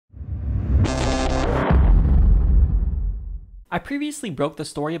I previously broke the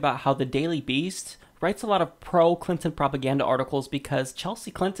story about how the Daily Beast writes a lot of pro-Clinton propaganda articles because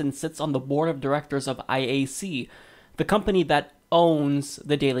Chelsea Clinton sits on the board of directors of IAC, the company that owns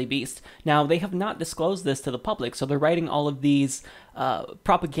the Daily Beast. Now, they have not disclosed this to the public, so they're writing all of these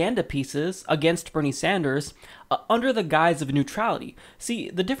propaganda pieces against Bernie Sanders under the guise of neutrality. See,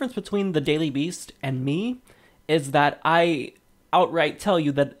 the difference between the Daily Beast and me is that I outright tell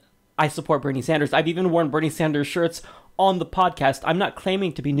you that I support Bernie Sanders. I've even worn Bernie Sanders shirts on the podcast. I'm not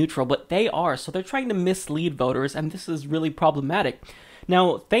claiming to be neutral, but they are, so they're trying to mislead voters, and this is really problematic.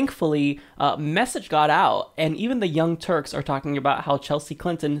 Now, thankfully, message got out, and even the Young Turks are talking about how Chelsea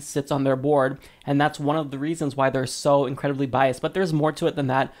Clinton sits on their board, and that's one of the reasons why they're so incredibly biased. But there's more to it than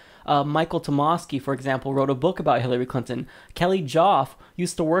that. Michael Tomasky, for example, wrote a book about Hillary Clinton. Kelly Joff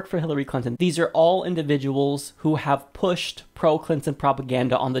used to work for Hillary Clinton. These are all individuals who have pushed pro-Clinton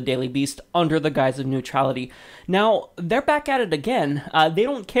propaganda on the Daily Beast under the guise of neutrality. Now, they're back at it again. They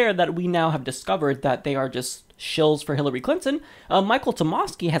don't care that we now have discovered that they are just shills for Hillary Clinton. Michael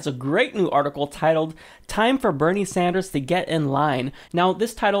Tomasky has a great new article titled "Time for Bernie Sanders to Get in Line." Now,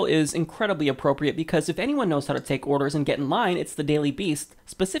 this title is incredibly appropriate because if anyone knows how to take orders and get in line, it's the Daily Beast,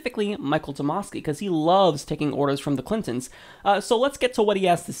 specifically Michael Tomasky, because he loves taking orders from the Clintons. So let's get to what he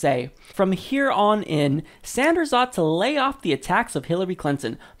has to say. From here on in, Sanders ought to lay off the attacks of Hillary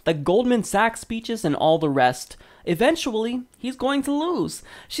Clinton, the Goldman Sachs speeches, and all the rest. Eventually, he's going to lose.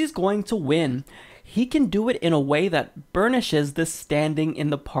 She's going to win. He can do it in a way that burnishes the standing in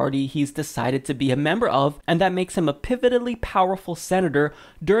the party he's decided to be a member of, and that makes him a pivotally powerful senator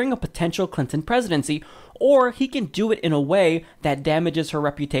during a potential Clinton presidency, or he can do it in a way that damages her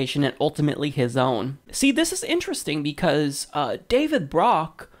reputation and ultimately his own. See, this is interesting because David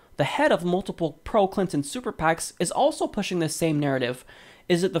Brock, the head of multiple pro-Clinton super PACs, is also pushing this same narrative.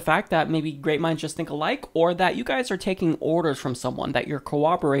 Is it the fact that maybe great minds just think alike, or that you guys are taking orders from someone, that you're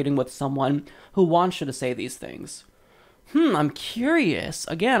cooperating with someone who wants you to say these things? I'm curious.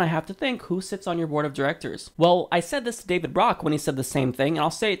 Again, I have to think, who sits on your board of directors? Well, I said this to David Brock when he said the same thing, and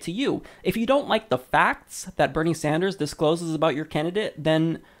I'll say it to you. If you don't like the facts that Bernie Sanders discloses about your candidate,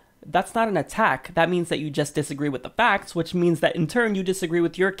 then that's not an attack. That means that you just disagree with the facts, which means that in turn you disagree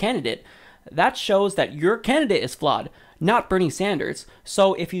with your candidate. That shows that your candidate is flawed, not Bernie Sanders.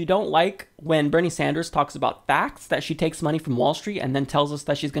 So if you don't like when Bernie Sanders talks about facts, that she takes money from Wall Street and then tells us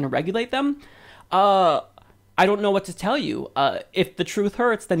that she's going to regulate them, I don't know what to tell you. If the truth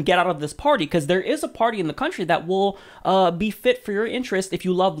hurts, then get out of this party, because there is a party in the country that will be fit for your interest if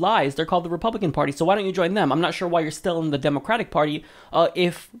you love lies. They're called the Republican Party, so why don't you join them? I'm not sure why you're still in the Democratic Party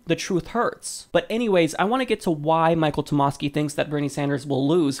if the truth hurts. But anyways, I want to get to why Michael Tomasky thinks that Bernie Sanders will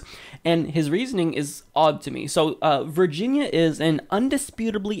lose, and his reasoning is odd to me. So Virginia is an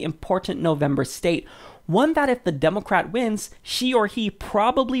undisputably important November state, one that if the Democrat wins, she or he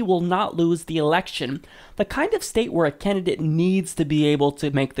probably will not lose the election. The kind of state where a candidate needs to be able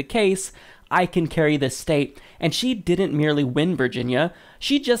to make the case, I can carry this state. And she didn't merely win Virginia,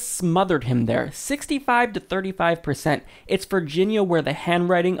 she just smothered him there, 65 to 35%. It's Virginia where the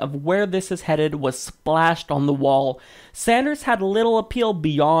handwriting of where this is headed was splashed on the wall. Sanders had little appeal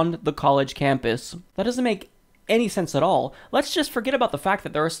beyond the college campus. That doesn't make any sense at all. Let's just forget about the fact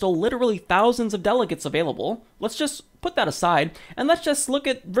that there are still literally thousands of delegates available. Let's just put that aside, and let's just look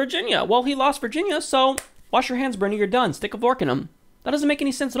at Virginia. Well, he lost Virginia, so wash your hands, Bernie, you're done. Stick a fork in him. That doesn't make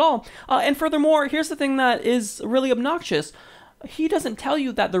any sense at all. And furthermore, here's the thing that is really obnoxious. He doesn't tell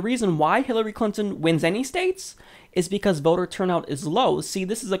you that the reason why Hillary Clinton wins any states is because voter turnout is low. See,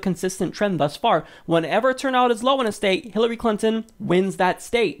 this is a consistent trend thus far. Whenever turnout is low in a state, Hillary Clinton wins that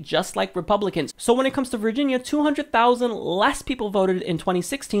state, just like Republicans. So when it comes to Virginia, 200,000 less people voted in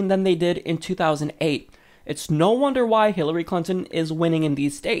 2016 than they did in 2008. It's no wonder why Hillary Clinton is winning in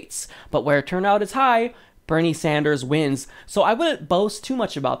these states. But where turnout is high, Bernie Sanders wins. So I wouldn't boast too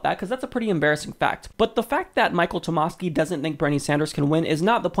much about that because that's a pretty embarrassing fact. But the fact that Michael Tomasky doesn't think Bernie Sanders can win is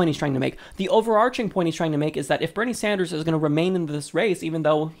not the point he's trying to make. The overarching point he's trying to make is that if Bernie Sanders is going to remain in this race, even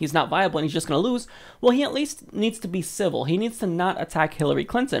though he's not viable and he's just going to lose, well, he at least needs to be civil. He needs to not attack Hillary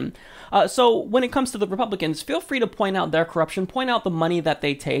Clinton. So when it comes to the Republicans, feel free to point out their corruption, point out the money that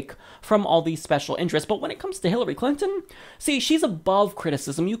they take from all these special interests. But when it comes to Hillary Clinton, see, she's above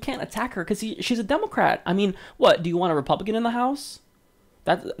criticism. You can't attack her because she's a Democrat. I mean, what, do you want a Republican in the House?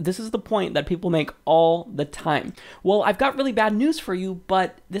 This is the point that people make all the time. Well, I've got really bad news for you,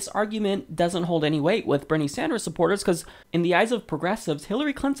 but this argument doesn't hold any weight with Bernie Sanders supporters because in the eyes of progressives,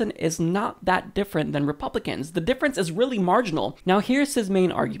 Hillary Clinton is not that different than Republicans. The difference is really marginal. Now, here's his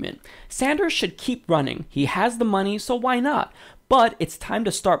main argument. Sanders should keep running. He has the money, so why not? but it's time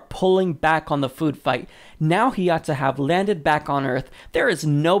to start pulling back on the food fight. Now he ought to have landed back on Earth. There is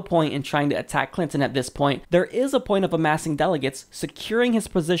no point in trying to attack Clinton at this point. There is a point of amassing delegates, securing his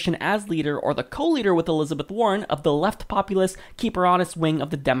position as leader or the co-leader with Elizabeth Warren of the left populist, keep her honest wing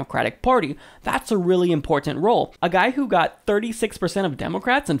of the Democratic Party. That's a really important role. A guy who got 36% of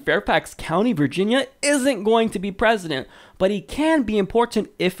Democrats in Fairfax County, Virginia, isn't going to be president, but he can be important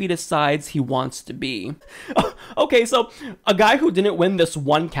if he decides he wants to be. Okay, so a guy who didn't win this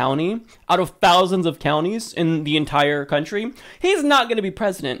one county out of thousands of counties in the entire country, he's not going to be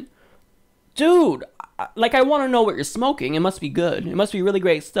president. Dude, like, I want to know what you're smoking. It must be good. It must be really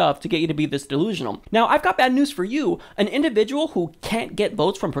great stuff to get you to be this delusional. Now, I've got bad news for you. An individual who can't get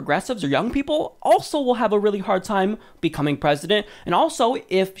votes from progressives or young people also will have a really hard time becoming president. And also,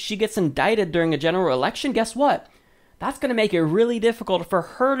 if she gets indicted during a general election, guess what? That's going to make it really difficult for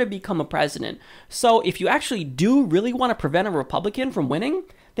her to become a president. So if you actually do really want to prevent a Republican from winning,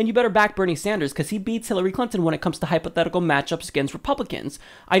 then you better back Bernie Sanders, because he beats Hillary Clinton when it comes to hypothetical matchups against Republicans.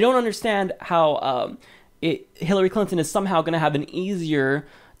 I don't understand how Hillary Clinton is somehow going to have an easier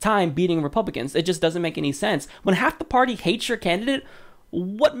time beating Republicans. It just doesn't make any sense. When half the party hates your candidate,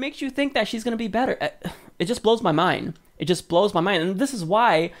 what makes you think that she's going to be better? It just blows my mind. It just blows my mind. And this is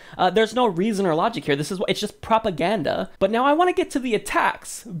why there's no reason or logic here. This is why it's just propaganda. But now I want to get to the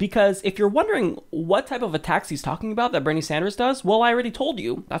attacks, because if you're wondering what type of attacks he's talking about that Bernie Sanders does, well, I already told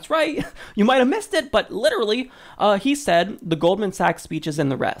you. That's right. You might have missed it, but literally, he said the Goldman Sachs speeches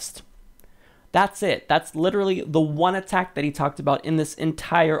and the rest. That's it. That's literally the one attack that he talked about in this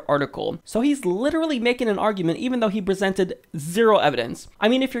entire article. So he's literally making an argument even though he presented zero evidence. I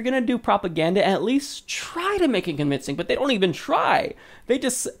mean, if you're going to do propaganda, at least try to make it convincing, but they don't even try. They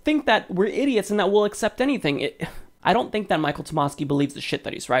just think that we're idiots and that we'll accept anything. I don't think that Michael Tomasky believes the shit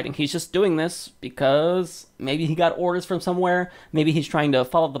that he's writing. He's just doing this because maybe he got orders from somewhere. Maybe he's trying to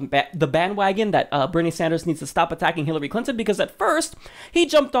follow the bandwagon that Bernie Sanders needs to stop attacking Hillary Clinton, because at first he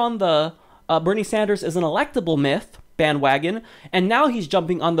jumped on the Bernie Sanders is an electable myth bandwagon, and now he's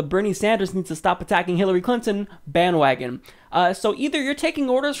jumping on the Bernie Sanders needs to stop attacking Hillary Clinton bandwagon. So either you're taking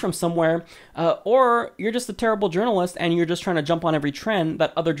orders from somewhere, or you're just a terrible journalist and you're just trying to jump on every trend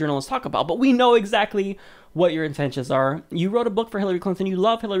that other journalists talk about. But we know exactly what your intentions are. You wrote a book for Hillary Clinton. You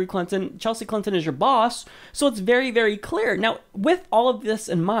love Hillary Clinton. Chelsea Clinton is your boss. So it's very, very clear. Now, with all of this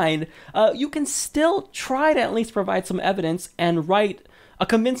in mind, you can still try to at least provide some evidence and write a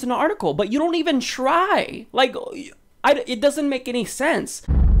convincing article, but you don't even try. Like, it doesn't make any sense.